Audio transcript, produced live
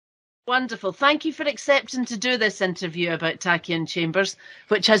Wonderful. Thank you for accepting to do this interview about tachyon chambers,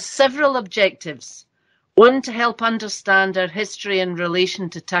 which has several objectives. One, to help understand our history in relation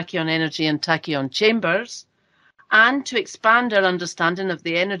to tachyon energy and tachyon chambers, and to expand our understanding of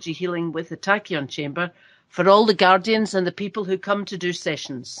the energy healing with the tachyon chamber for all the guardians and the people who come to do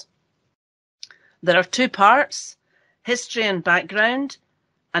sessions. There are two parts, history and background,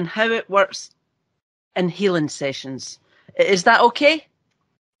 and how it works in healing sessions. Is that okay?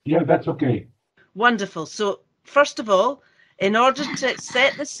 Yeah, that's okay. Wonderful. So, first of all, in order to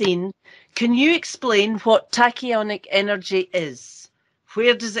set the scene, can you explain what tachyonic energy is?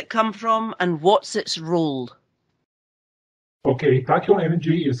 Where does it come from and what's its role? Okay, tachyon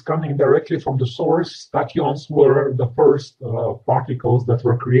energy is coming directly from the source. Tachyons were the first particles that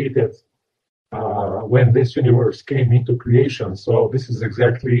were created when this universe came into creation. So this is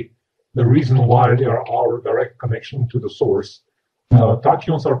exactly the reason why they are our direct connection to the source.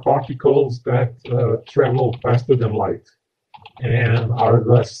 Tachyons are particles that travel faster than light and are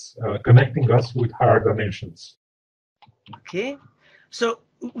thus connecting us with higher dimensions. Okay, so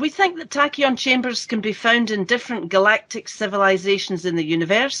we think that tachyon chambers can be found in different galactic civilizations in the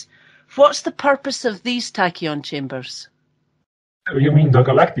universe. What's the purpose of these tachyon chambers? You mean the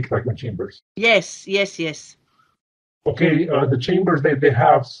galactic tachyon chambers? Yes. Okay, the chambers, they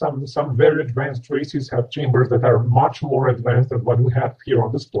have some very advanced races have chambers that are much more advanced than what we have here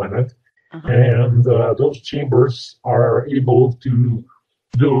on this planet. Uh-huh. And those chambers are able to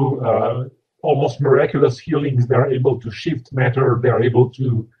do almost miraculous healings. They're able to shift matter. They're able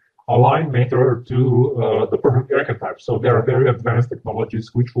to align matter to the perfect archetype. So there are very advanced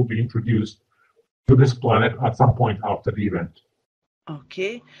technologies which will be introduced to this planet at some point after the event.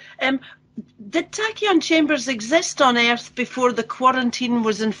 Okay. Did tachyon chambers exist on Earth before the quarantine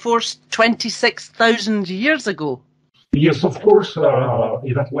was enforced 26,000 years ago? Yes, of course.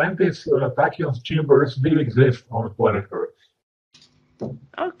 In Atlantis, tachyon chambers did exist on planet Earth.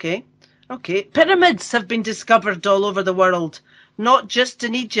 Okay. Pyramids have been discovered all over the world, not just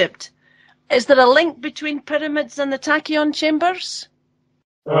in Egypt. Is there a link between pyramids and the tachyon chambers?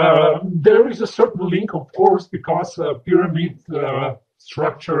 There is a certain link, of course, because pyramid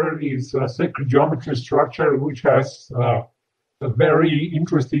structure is a sacred geometry structure which has very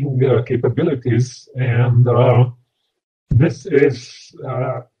interesting capabilities, and this is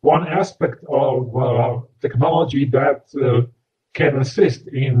one aspect of technology that can assist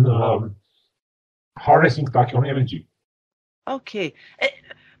in harnessing tachyon energy. Okay.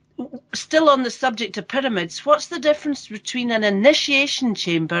 Still on the subject of pyramids, what's the difference between an initiation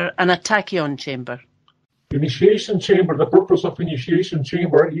chamber and a tachyon chamber? Initiation chamber, the purpose of initiation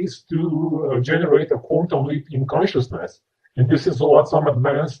chamber is to generate a quantum leap in consciousness. And this is what some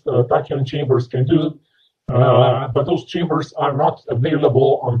advanced tachyon chambers can do. But those chambers are not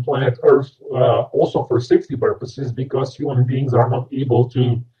available on planet Earth also for safety purposes, because human beings are not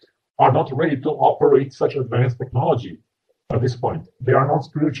ready to operate such advanced technology at this point. They are not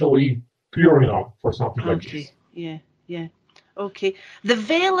spiritually pure enough for something like this. Yeah. Okay. The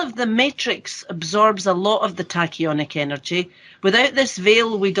veil of the matrix absorbs a lot of the tachyonic energy. Without this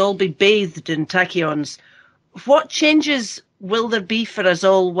veil, we'd all be bathed in tachyons. What changes will there be for us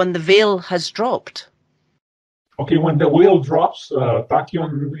all when the veil has dropped? Okay, when the veil drops,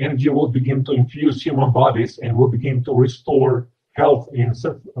 tachyon energy will begin to infuse human bodies and will begin to restore health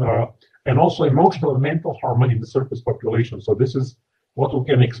and also emotional and mental harmony in the surface population. So this is what we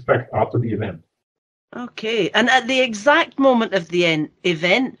can expect after the event. Okay, and at the exact moment of the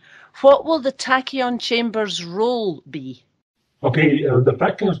event, what will the tachyon chamber's role be? Okay, the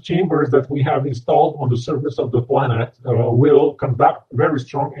tachyon chambers that we have installed on the surface of the planet will conduct very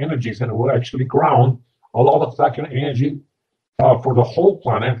strong energies and will actually ground a lot of tachyon energy for the whole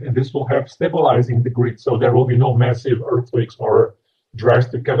planet, and this will help stabilizing the grid, so there will be no massive earthquakes or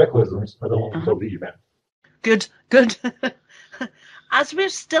drastic cataclysms at the moment of the event. Good. As we're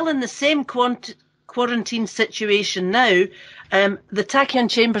still in the same quarantine situation now, the tachyon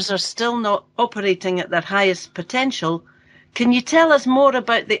chambers are still not operating at their highest potential. Can you tell us more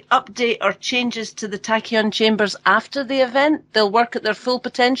about the update or changes to the tachyon chambers after the event? They'll work at their full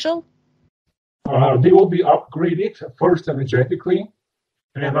potential? They will be upgraded first energetically,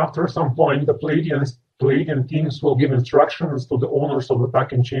 and after some point, the Pleiadian teams will give instructions to the owners of the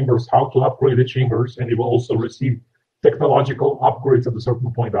tachyon chambers how to upgrade the chambers, and they will also receive technological upgrades at a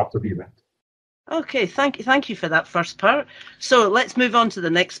certain point after the event. Okay, thank you for that first part. So let's move on to the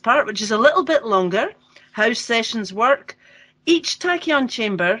next part, which is a little bit longer. How sessions work. Each tachyon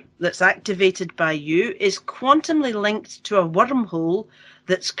chamber that's activated by you is quantumly linked to a wormhole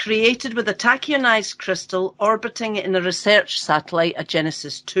that's created with a tachyonized crystal orbiting in a research satellite, a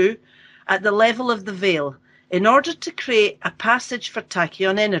Genesis 2, at the level of the veil in order to create a passage for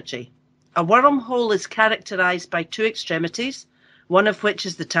tachyon energy. A wormhole is characterized by two extremities, one of which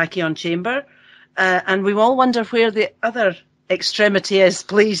is the Tachyons Chamber, and we all wonder where the other extremity is,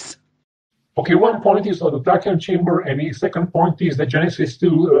 please. Okay, one point is the Tachyons Chamber, and the second point is the Genesis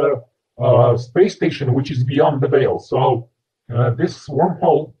 2 space station, which is beyond the veil. So this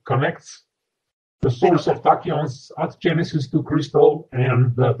wormhole connects the source of tachyons at Genesis 2 crystal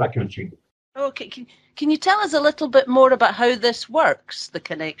and the Tachyons Chamber. Okay, can you tell us a little bit more about how this works, the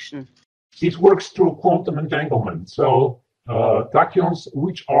connection? It works through quantum entanglement. So tachyons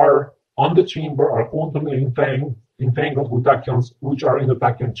which are on the chamber are quantumly entangled with tachyons which are in the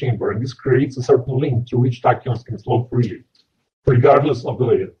Tachyons Chamber. And this creates a certain link through which tachyons can flow freely, regardless of the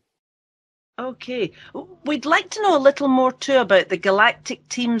veil. Okay. We'd like to know a little more too about the galactic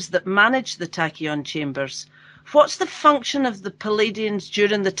teams that manage the Tachyons Chambers. What's the function of the Palladians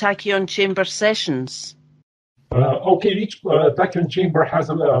during the Tachyons Chamber sessions? Okay, each Tachyons Chamber has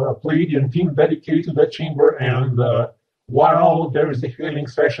a Palladian team dedicated to that chamber, and while there is a healing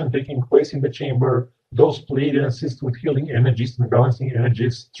session taking place in the chamber, those Palladians assist with healing energies and balancing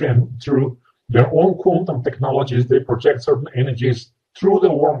energies through their own quantum technologies. They project certain energies through the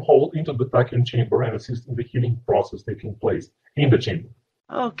wormhole into the Tachyons Chamber and assist in the healing process taking place in the chamber.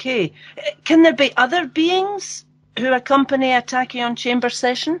 Okay. Can there be other beings who accompany a Tachyon Chamber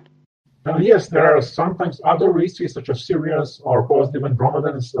session? Yes, there are sometimes other races such as Sirius or positive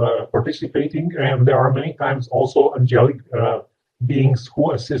Andromedans participating, and there are many times also angelic beings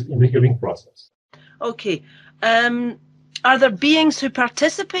who assist in the healing process. Okay. Are there beings who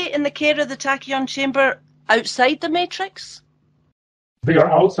participate in the care of the Tachyon Chamber outside the Matrix? They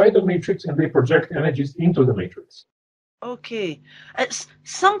are outside the Matrix and they project energies into the Matrix. Okay.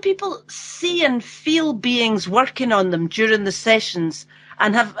 Some people see and feel beings working on them during the sessions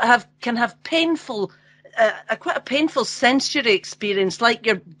and can have painful, quite a painful sensory experience, like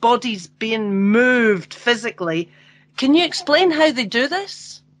your body's being moved physically. Can you explain how they do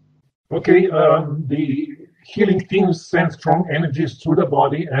this? Okay, the healing teams send strong energies through the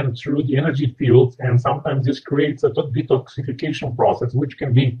body and through the energy fields, and sometimes this creates a detoxification process, which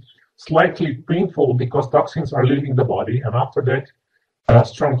can be slightly painful because toxins are leaving the body, and after that,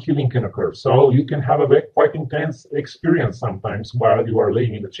 strong healing can occur. So you can have a quite intense experience sometimes while you are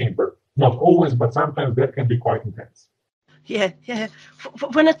laying in the chamber. Not always, but sometimes that can be quite intense. Yeah.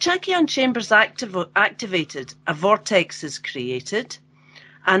 When a Tachyon chamber is activated, a vortex is created,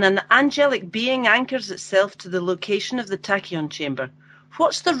 and an angelic being anchors itself to the location of the Tachyon chamber.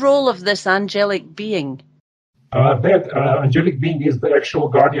 What's the role of this angelic being? That angelic being is the actual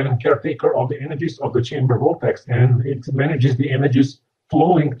guardian and caretaker of the energies of the chamber vortex, and it manages the energies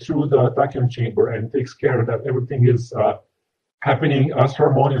flowing through the Tachyon chamber and takes care that everything is happening as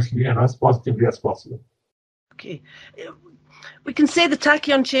harmoniously and as positively as possible. Okay. We can say the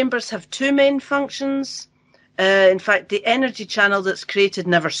Tachyon chambers have two main functions. In fact, the energy channel that's created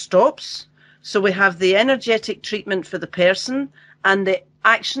never stops. So we have the energetic treatment for the person and the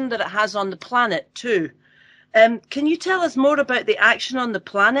action that it has on the planet too. Can you tell us more about the action on the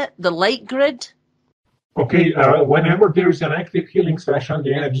planet, the light grid? Okay, whenever there is an active healing session,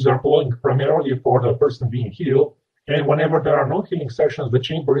 the energies are flowing primarily for the person being healed. And whenever there are no healing sessions, the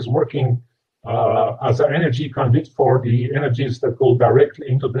chamber is working as an energy conduit for the energies that go directly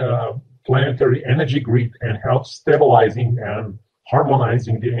into the planetary energy grid and help stabilizing and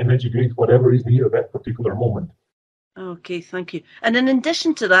harmonizing the energy grid, whatever is needed at that particular moment. Okay, thank you. And in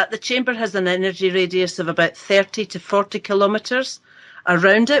addition to that, the chamber has an energy radius of about 30 to 40 kilometers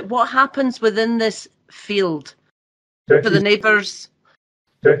around it. What happens within this field for the neighbors?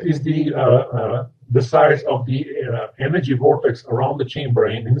 That is the size of the energy vortex around the chamber.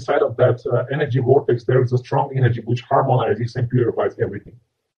 And inside of that energy vortex, there is a strong energy which harmonizes and purifies everything.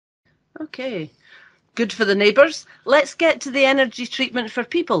 Okay, good for the neighbors. Let's get to the energy treatment for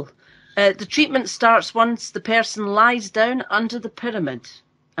people. The treatment starts once the person lies down under the pyramid,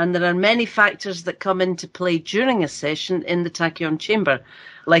 and there are many factors that come into play during a session in the Tachyon chamber,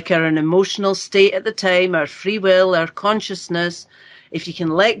 like our emotional state at the time, our free will, our consciousness, if you can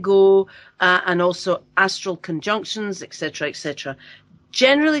let go, and also astral conjunctions, etc., etc.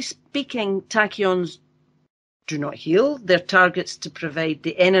 Generally speaking, tachyons do not heal. They're targets to provide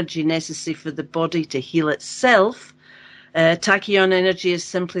the energy necessary for the body to heal itself. Tachyon energy is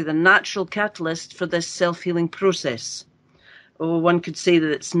simply the natural catalyst for this self-healing process. One could say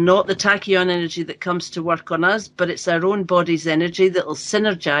that it's not the tachyon energy that comes to work on us, but it's our own body's energy that will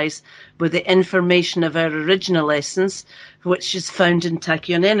synergize with the information of our original essence, which is found in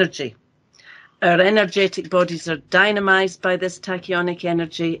tachyon energy. Our energetic bodies are dynamized by this tachyonic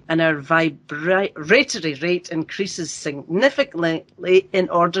energy, and our vibratory rate increases significantly in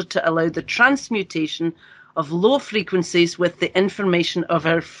order to allow the transmutation of low frequencies with the information of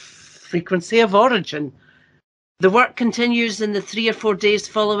our frequency of origin. The work continues in the 3 or 4 days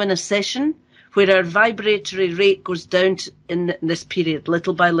following a session, where our vibratory rate goes down in this period,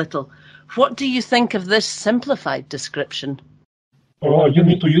 little by little. What do you think of this simplified description? You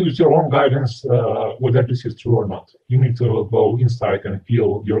need to use your own guidance whether this is true or not. You need to go inside and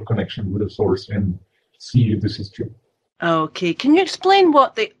feel your connection with the source and see if this is true. Okay. Can you explain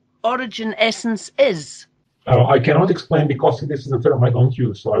what the origin essence is? I cannot explain because this is a term I don't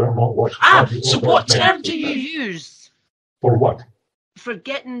use, so I don't know what. So what term do you use? For what? For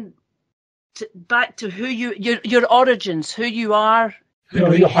getting back to who your origins, who you are.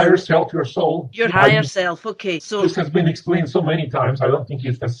 Your higher self, your soul. Your higher self, okay. So this has been explained so many times, I don't think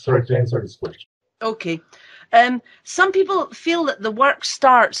it's necessary to answer this question. Okay. Some people feel that the work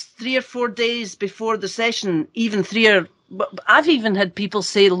starts 3 or 4 days before the session, even I've even had people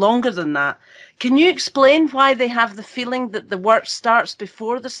say longer than that. Can you explain why they have the feeling that the work starts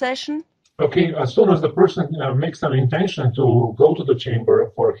before the session? Okay, as soon as the person makes an intention to go to the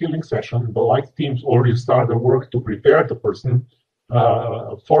chamber for a healing session, the light teams already start the work to prepare the person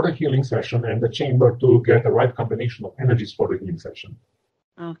for the healing session and the chamber to get the right combination of energies for the healing session.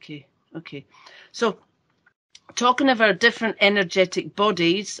 Okay. So, talking of our different energetic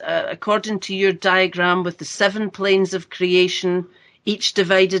bodies, according to your diagram with the 7 planes of creation, each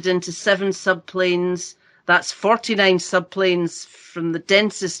divided into 7 subplanes, that's 49 subplanes from the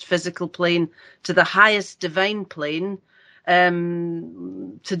densest physical plane to the highest divine plane.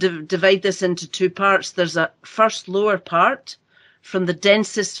 To divide this into 2 parts, there's a first lower part, from the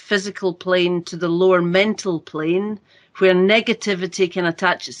densest physical plane to the lower mental plane, where negativity can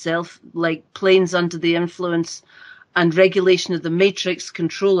attach itself, like planes under the influence and regulation of the matrix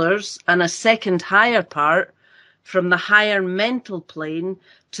controllers, and a second higher part from the higher mental plane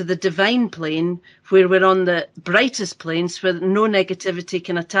to the divine plane, where we're on the brightest planes where no negativity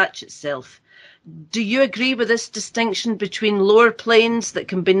can attach itself. Do you agree with this distinction between lower planes that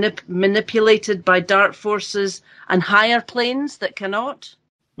can be manipulated by dark forces and higher planes that cannot?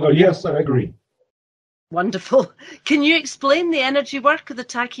 Yes, I agree. Wonderful. Can you explain the energy work of the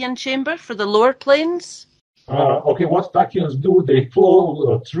Tachyon Chamber for the lower planes? Okay, what Tachyons do, they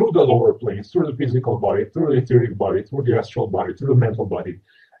flow through the lower planes, through the physical body, through the etheric body, through the astral body, through the mental body.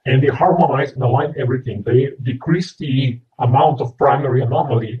 And they harmonize and align everything. They decrease the amount of primary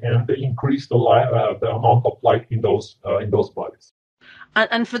anomaly and they increase the amount of light in those bodies.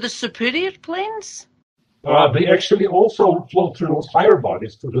 And for the superior planes? They actually also flow through those higher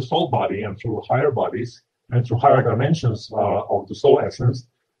bodies, through the soul body and through higher bodies and through higher dimensions of the soul essence.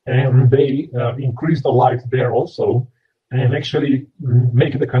 And they increase the light there also and actually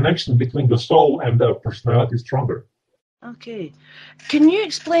make the connection between the soul and the personality stronger. Okay. Can you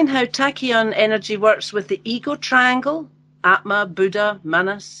explain how Tachyon energy works with the ego triangle? Atma, Buddha,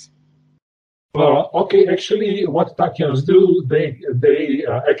 Manas? Okay, actually what Tachyons do, they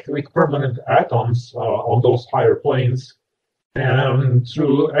activate permanent atoms on those higher planes. And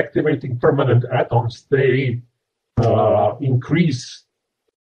through activating permanent atoms, they increase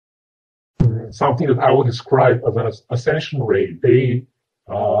something that I would describe as an ascension rate. They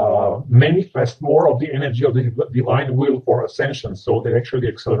manifest more of the energy of the divine will for ascension, so they actually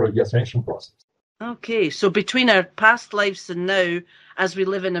accelerate the ascension process. Okay, so between our past lives and now, as we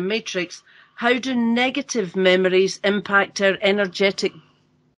live in a matrix, how do negative memories impact our energetic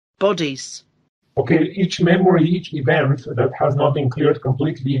bodies? Okay, each memory, each event that has not been cleared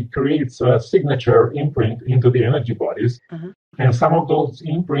completely creates a signature imprint into the energy bodies. And some of those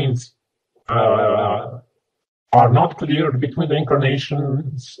imprints are not cleared between the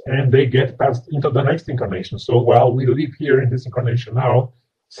incarnations and they get passed into the next incarnation. So while we live here in this incarnation now,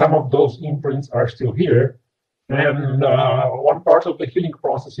 some of those imprints are still here. And one part of the healing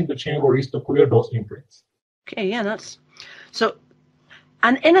process in the chamber is to clear those imprints. Okay, yeah, that's... So,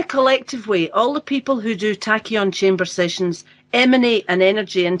 and in a collective way, all the people who do Tachyon Chamber sessions emanate an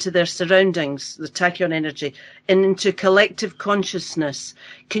energy into their surroundings, the Tachyon energy, and into collective consciousness.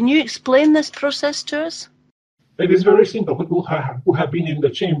 Can you explain this process to us? It is very simple. People who have been in the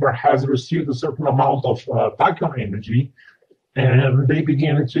chamber has received a certain amount of Tachyon energy, and they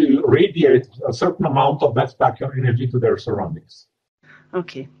begin to radiate a certain amount of that Tachyon energy to their surroundings.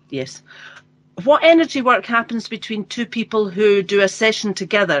 Okay, yes. What energy work happens between 2 people who do a session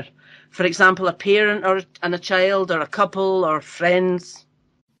together? For example, a parent and a child, or a couple, or friends?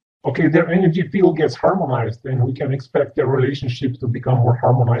 Okay, their energy field gets harmonized, and we can expect their relationship to become more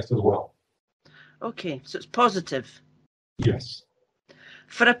harmonized as well. Okay, so it's positive. Yes.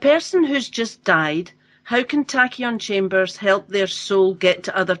 For a person who's just died, how can tachyon chambers help their soul get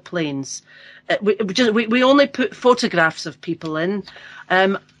to other planes? We only put photographs of people in,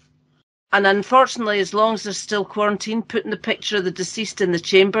 and unfortunately, as long as they're still quarantined, putting the picture of the deceased in the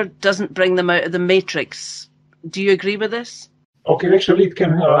chamber doesn't bring them out of the matrix. Do you agree with this? Okay, actually, it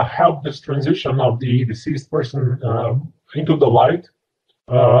can help this transition of the deceased person into the light.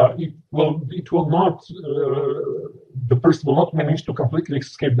 It will not, the person will not manage to completely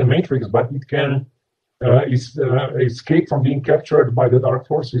escape the matrix, but it can escape from being captured by the dark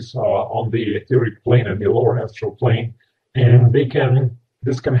forces on the etheric plane and the lower astral plane, and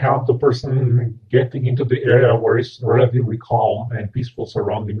this can help the person getting into the area where it's relatively calm and peaceful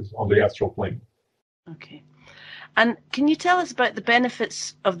surroundings on the astral plane. Okay. And can you tell us about the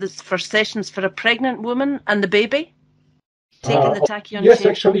benefits of this for sessions for a pregnant woman and the baby? Taking the tachyon Yes,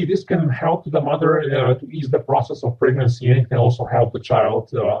 chamber? actually, this can help the mother to ease the process of pregnancy, and it can also help the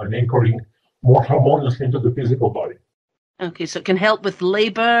child in anchoring more harmoniously into the physical body. Okay, so it can help with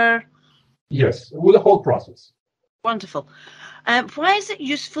labor? Yes, with the whole process. Wonderful. Why is it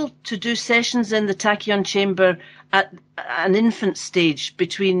useful to do sessions in the tachyon chamber at an infant stage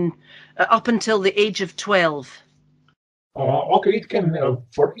between up until the age of 12? Okay, it can,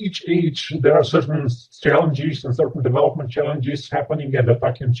 for each age, there are certain challenges and certain development challenges happening, and the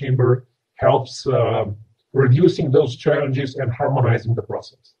tachyon chamber helps reducing those challenges and harmonizing the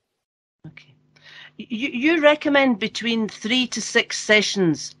process. Okay. You recommend between 3 to 6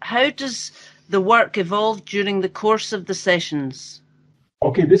 sessions. How does the work evolve during the course of the sessions?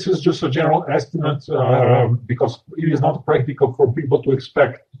 Okay, this is just a general estimate because it is not practical for people to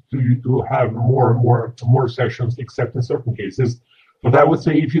expect to have more sessions, except in certain cases. But I would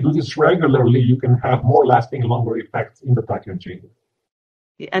say if you do this regularly, you can have more lasting, longer effects in the tachyon chamber.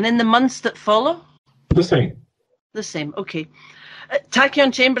 And in the months that follow? The same. The same, okay.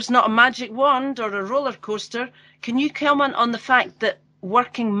 Tachyon chamber is not a magic wand or a roller coaster. Can you comment on the fact that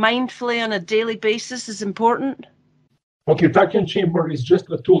working mindfully on a daily basis is important? Okay, tachyon chamber is just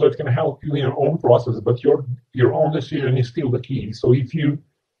a tool that can help you in your own process, but your own decision is still the key. So if you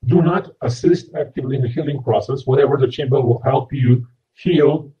do not assist actively in the healing process, whatever the chamber will help you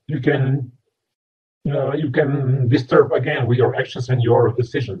heal, you can disturb again with your actions and your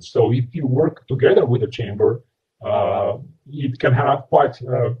decisions. So if you work together with the chamber, it can have quite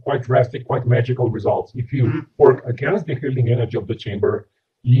drastic, quite magical results. If you work against the healing energy of the chamber,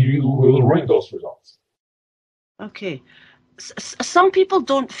 you will ruin those results. Okay. Some people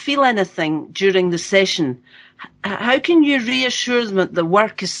don't feel anything during the session. How can you reassure them that the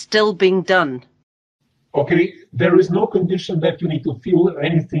work is still being done? Okay, there is no condition that you need to feel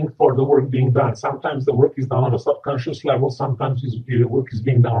anything for the work being done. Sometimes the work is done on a subconscious level. Sometimes the work is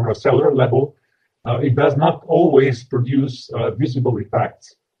being done on a cellular level. It does not always produce visible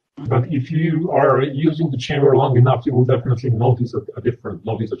effects. But if you are using the chamber long enough, you will definitely notice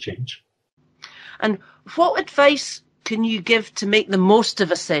a change. And what advice can you give to make the most of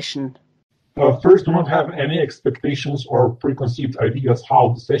a session? First, do not have any expectations or preconceived ideas how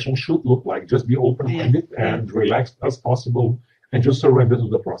the session should look like. Just be open-minded and relaxed as possible, and just surrender to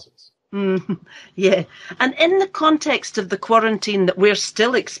the process. Yeah. And in the context of the quarantine that we're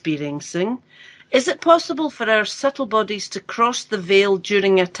still experiencing, is it possible for our subtle bodies to cross the veil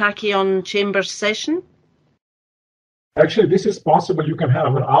during a tachyon chamber session? Actually, this is possible. You can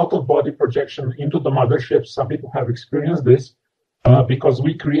have an out-of-body projection into the mothership. Some people have experienced this because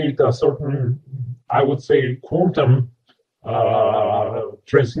we create a certain, I would say, quantum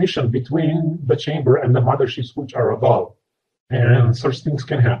transmission between the chamber and the motherships which are above. And such things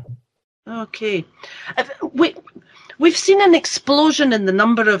can happen. Okay. We've seen an explosion in the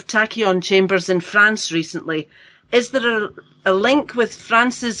number of tachyon chambers in France recently. Is there a link with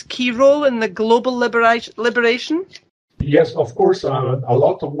France's key role in the global liberation? Yes, of course. A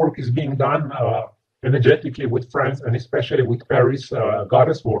lot of work is being done energetically with France and especially with Paris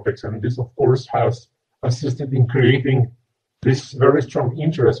goddess vortex. And this, of course, has assisted in creating this very strong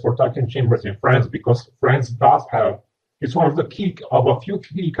interest for tachyon chambers in France, because France does have, it's one of a few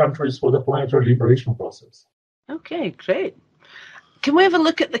key countries for the planetary liberation process. Okay, great. Can we have a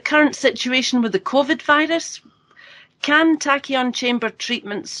look at the current situation with the COVID virus? Can tachyon chamber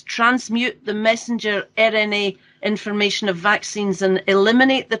treatments transmute the messenger RNA information of vaccines and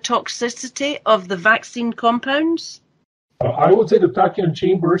eliminate the toxicity of the vaccine compounds? I would say the tachyon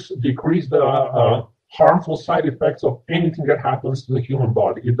chambers decrease the harmful side effects of anything that happens to the human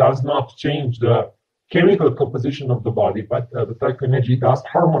body. It does not change the chemical composition of the body, but the tachyon energy does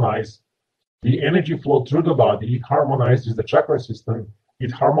harmonize the energy flow through the body. It harmonizes the chakra system.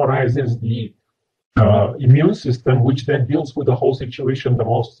 It harmonizes the immune system, which then deals with the whole situation the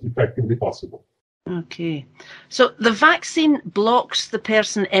most effectively possible. Okay. So the vaccine blocks the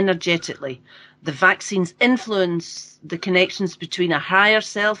person energetically. The vaccines influence the connections between a higher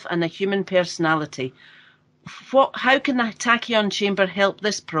self and a human personality. How can the Tachyon Chamber help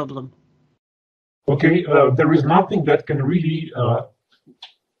this problem? Okay, there is nothing that can really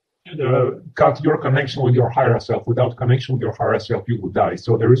cut your connection with your higher self. Without connection with your higher self, you would die.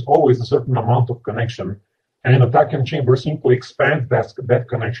 So there is always a certain amount of connection. And the Tachyon Chamber simply expands that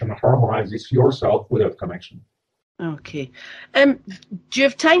connection, harmonizes yourself with that connection. Okay. Do you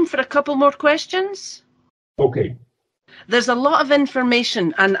have time for a couple more questions? Okay. There's a lot of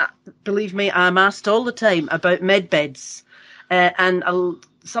information, and believe me, I'm asked all the time about medbeds. And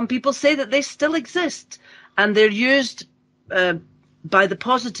some people say that they still exist, and they're used by the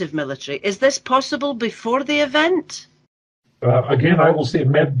positive military. Is this possible before the event? Again, I will say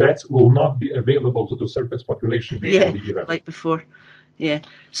medbeds will not be available to the surface population before the event. Like before. Yeah.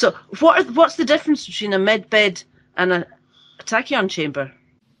 So what's the difference between a medbed and a tachyon chamber?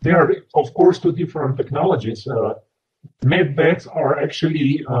 They are, of course, two different technologies. Medbeds are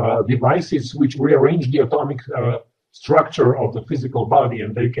actually devices which rearrange the atomic structure of the physical body,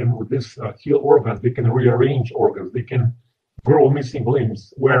 and they can, with this, heal organs. They can rearrange organs. They can grow missing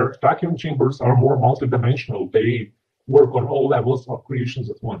limbs. Where Tachyon chambers are more multidimensional. They work on all levels of creations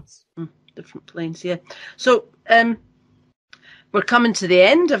at once. Different planes, yeah. So we're coming to the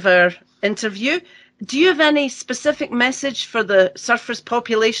end of our interview. Do you have any specific message for the surface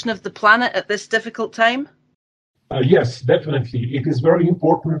population of the planet at this difficult time? Yes, definitely. It is very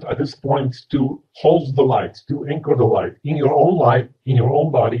important at this point to hold the light, to anchor the light in your own life, in your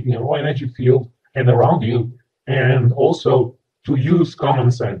own body, in your own energy field and around you, and also to use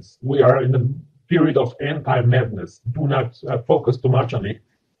common sense. We are in a period of anti-madness. Do not focus too much on it.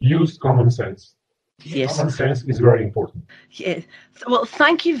 Use common sense. Yes. Common sense is very important. Yeah. Well,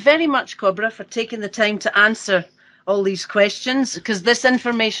 thank you very much, Cobra, for taking the time to answer all these questions, because this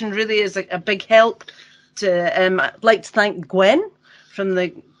information really is a big help. I'd like to thank Gwen from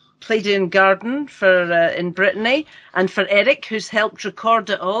the Pleiadian Garden in Brittany, and for Eric, who's helped record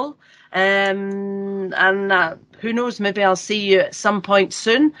it all. And who knows, maybe I'll see you at some point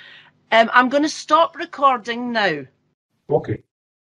soon. I'm going to stop recording now. Okay.